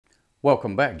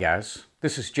Welcome back, guys.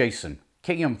 This is Jason,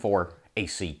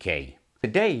 KM4ACK.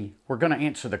 Today, we're going to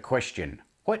answer the question,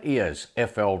 what is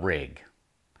FLRIG?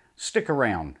 Stick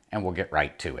around and we'll get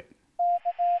right to it.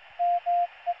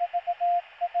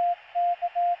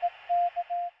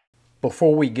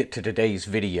 Before we get to today's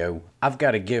video, I've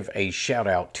got to give a shout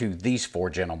out to these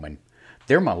four gentlemen.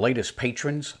 They're my latest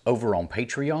patrons over on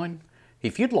Patreon.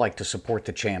 If you'd like to support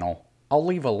the channel, I'll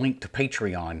leave a link to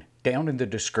Patreon down in the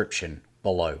description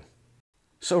below.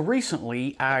 So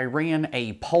recently I ran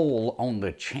a poll on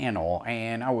the channel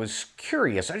and I was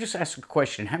curious. I just asked a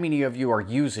question, how many of you are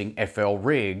using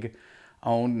FLRIG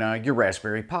on your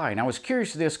Raspberry Pi? And I was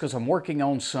curious of this because I'm working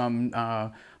on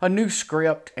a new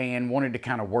script and wanted to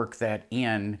kind of work that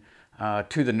in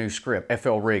to the new script,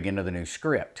 FLRIG into the new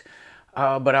script.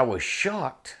 But I was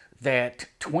shocked that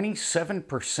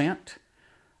 27%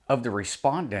 of the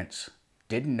respondents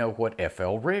didn't know what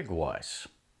FLRIG was.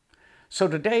 So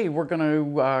today we're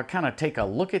going to kind of take a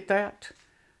look at that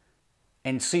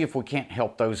and see if we can't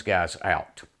help those guys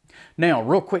out. Now,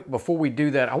 real quick before we do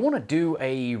that, I want to do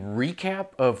a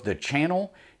recap of the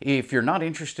channel. If you're not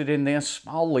interested in this,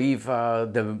 I'll leave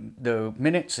the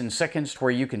minutes and seconds where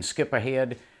you can skip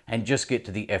ahead and just get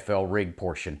to the FLRIG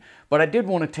portion. But I did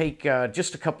want to take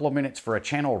just a couple of minutes for a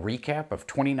channel recap of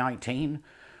 2019.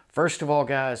 First of all,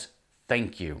 guys,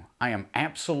 thank you. I am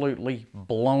absolutely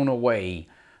blown away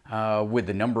with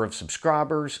the number of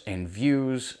subscribers and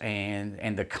views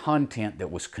and the content that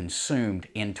was consumed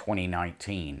in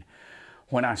 2019.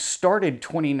 When I started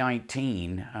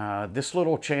 2019, this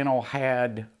little channel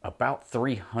had about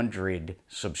 300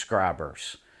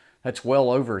 subscribers. That's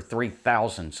well over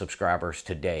 3,000 subscribers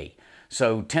today.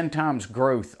 So 10 times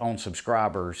growth on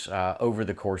subscribers over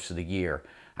the course of the year.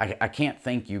 I can't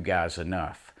thank you guys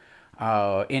enough.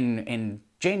 In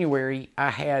January, I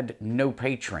had no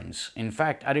patrons. In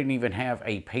fact, I didn't even have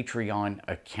a Patreon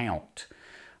account.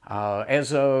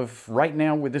 As of right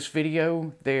now with this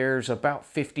video, there's about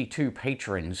 52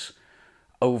 patrons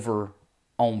over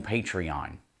on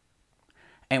Patreon.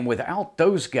 And without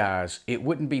those guys, it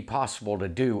wouldn't be possible to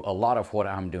do a lot of what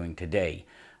I'm doing today.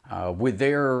 With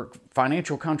their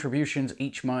financial contributions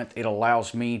each month, it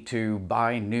allows me to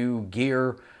buy new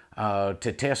gear,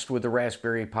 to test with the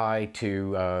Raspberry Pi,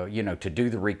 to to do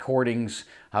the recordings.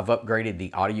 I've upgraded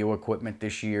the audio equipment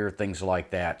this year, things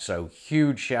like that. So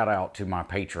huge shout out to my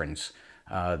patrons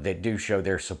that do show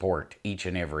their support each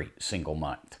and every single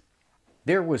month.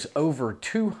 There was over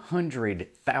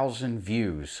 200,000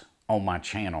 views on my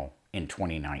channel in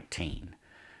 2019,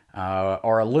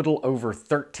 or a little over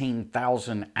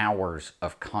 13,000 hours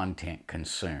of content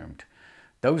consumed.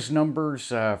 Those numbers,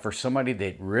 for somebody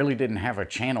that really didn't have a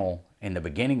channel in the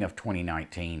beginning of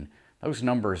 2019, those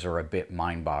numbers are a bit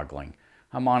mind-boggling.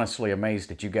 I'm honestly amazed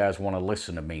that you guys want to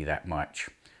listen to me that much.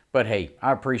 But hey,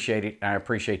 I appreciate it. I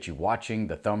appreciate you watching,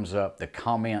 the thumbs up, the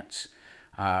comments.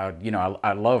 I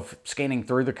love scanning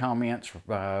through the comments.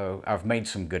 I've made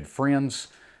some good friends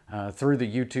through the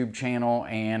YouTube channel,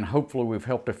 and hopefully we've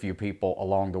helped a few people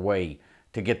along the way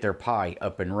to get their Pi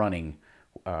up and running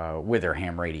with their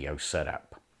ham radio setup.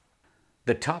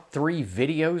 The top 3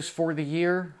 videos for the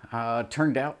year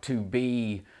turned out to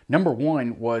be, number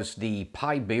 1 was the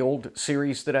Pi Build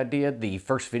series that I did. The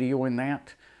first video in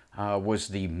that was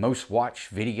the most watched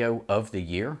video of the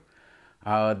year.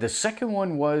 The second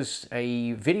one was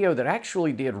a video that I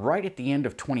actually did right at the end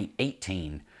of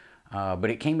 2018,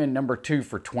 but it came in number 2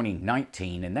 for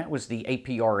 2019, and that was the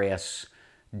APRS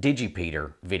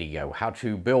Digipeater video, how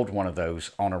to build one of those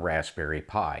on a Raspberry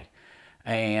Pi.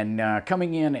 And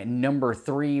coming in at number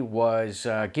 3 was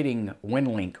getting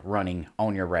WinLink running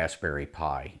on your Raspberry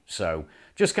Pi. So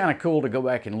just kind of cool to go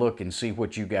back and look and see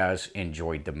what you guys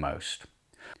enjoyed the most.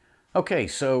 Okay,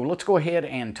 so let's go ahead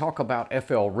and talk about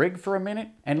FLRIG for a minute,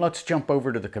 and let's jump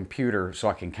over to the computer so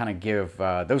I can kind of give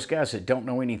those guys that don't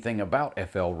know anything about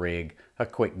FLRIG a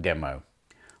quick demo.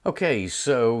 Okay,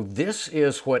 so this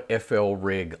is what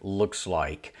FLRIG looks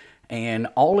like, and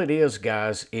all it is,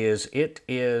 guys, is it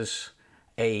is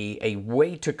a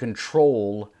way to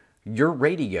control your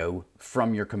radio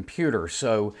from your computer.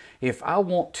 So if I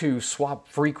want to swap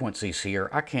frequencies here,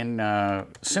 I can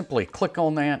simply click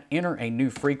on that, enter a new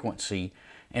frequency,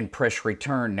 and press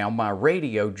return. Now my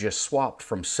radio just swapped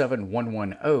from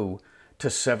 7110 to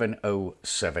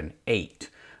 7078.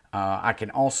 I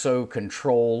can also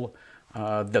control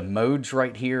the modes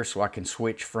right here, so I can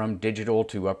switch from digital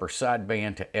to upper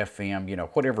sideband to FM,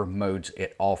 whatever modes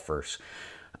it offers.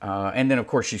 And then, of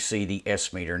course, you see the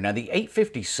S meter. Now, the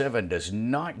 857 does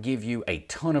not give you a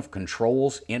ton of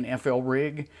controls in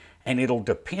FLRIG, and it'll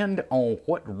depend on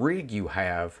what rig you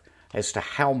have as to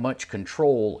how much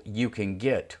control you can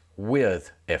get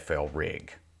with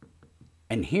FLRIG.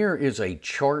 And here is a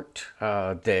chart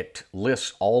that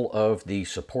lists all of the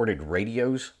supported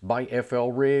radios by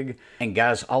FLRIG. And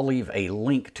guys, I'll leave a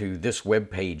link to this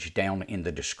webpage down in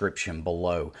the description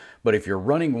below. But if you're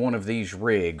running one of these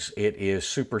rigs, it is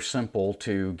super simple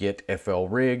to get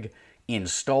FLRIG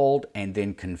installed and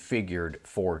then configured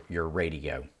for your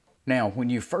radio. Now, when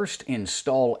you first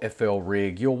install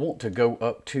FLRIG, you'll want to go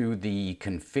up to the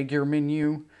configure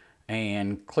menu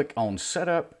and click on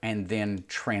setup and then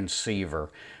transceiver.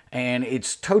 And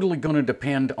it's totally going to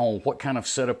depend on what kind of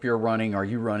setup you're running. Are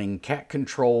you running cat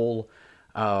control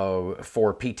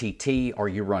for PTT? Are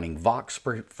you running Vox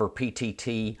for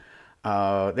PTT?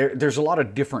 There's a lot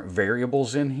of different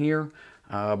variables in here.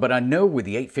 But I know with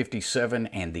the 857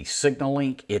 and the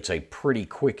SignaLink, it's a pretty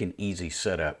quick and easy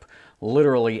setup.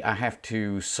 Literally, I have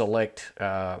to select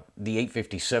the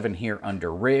 857 here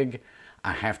under rig.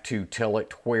 I have to tell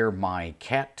it where my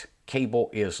cat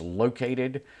cable is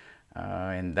located.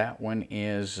 And that one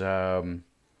is,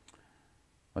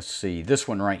 let's see, this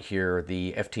one right here,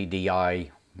 the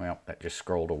FTDI, well, that just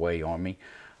scrolled away on me.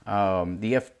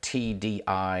 The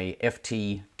FTDI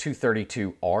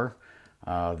FT232R.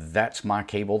 That's my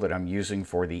cable that I'm using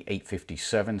for the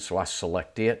 857, so I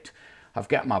select it. I've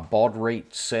got my baud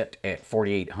rate set at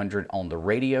 4800 on the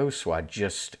radio, so I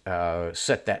just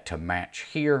set that to match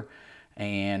here.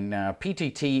 And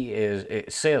PTT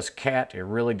it says cat, it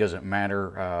really doesn't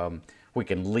matter. We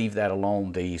can leave that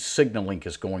alone. The SignaLink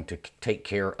is going to take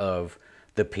care of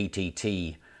the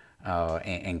PTT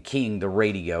and keying the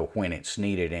radio when it's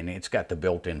needed, and it's got the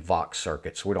built-in Vox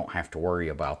circuit, so we don't have to worry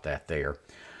about that there.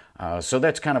 So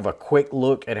that's kind of a quick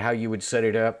look at how you would set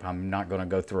it up. I'm not going to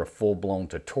go through a full-blown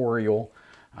tutorial,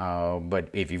 but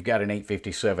if you've got an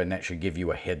 857, that should give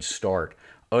you a head start.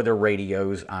 Other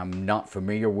radios I'm not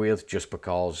familiar with just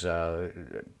because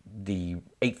the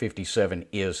 857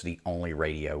 is the only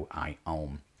radio I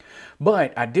own.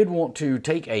 But I did want to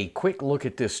take a quick look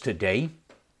at this today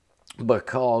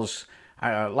because,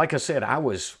 like I said, I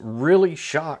was really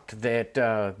shocked that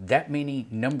that many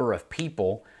number of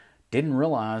people didn't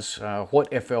realize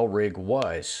what FLRIG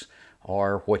was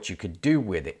or what you could do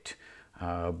with it.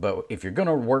 But if you're going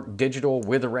to work digital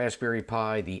with a Raspberry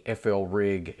Pi, the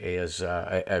FLRIG is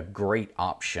a great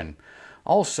option.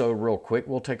 Also, real quick,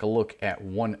 we'll take a look at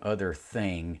one other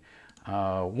thing.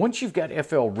 Once you've got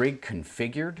FLRIG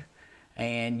configured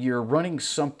and you're running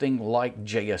something like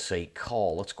JS8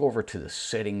 call, let's go over to the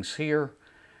settings here,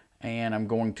 and I'm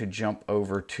going to jump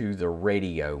over to the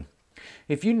radio.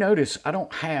 If you notice, I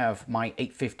don't have my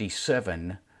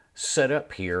 857 set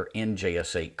up here in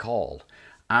JS8 call.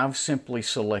 I've simply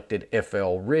selected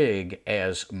FLRIG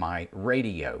as my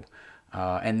radio.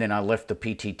 And then I left the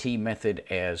PTT method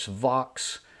as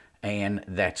Vox, and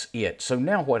that's it. So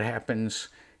now what happens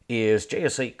is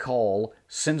JS8 call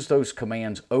sends those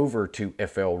commands over to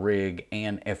FLRIG,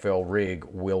 and FLRIG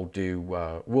will do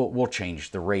will change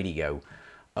the radio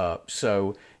up.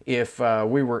 So if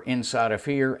we were inside of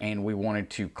here and we wanted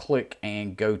to click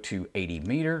and go to 80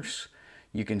 meters,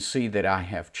 you can see that I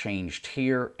have changed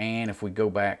here. And if we go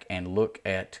back and look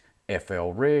at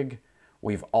FLRIG,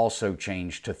 we've also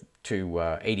changed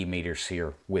to 80 meters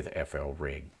here with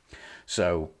FLRIG.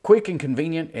 So quick and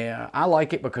convenient. I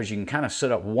like it because you can kind of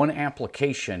set up one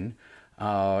application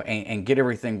and get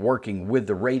everything working with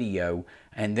the radio.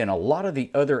 And then a lot of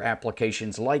the other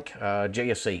applications like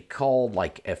JS8 Call,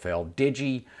 like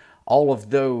FLDigi, all of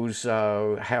those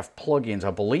have plugins.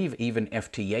 I believe even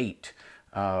FT8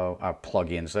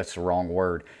 plugins, that's the wrong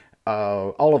word.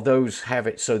 All of those have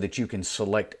it so that you can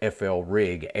select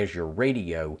FLRIG as your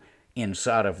radio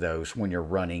inside of those when you're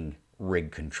running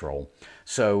rig control.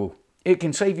 So it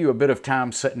can save you a bit of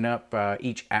time setting up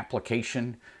each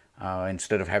application.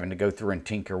 Instead of having to go through and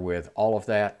tinker with all of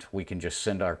that, we can just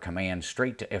send our command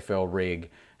straight to FLRIG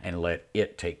and let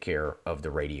it take care of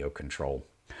the radio control.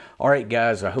 All right,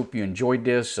 guys, I hope you enjoyed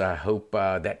this. I hope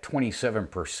that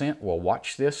 27% will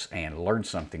watch this and learn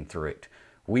something through it.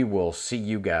 We will see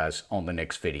you guys on the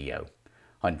next video.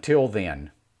 Until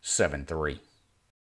then, 7-3.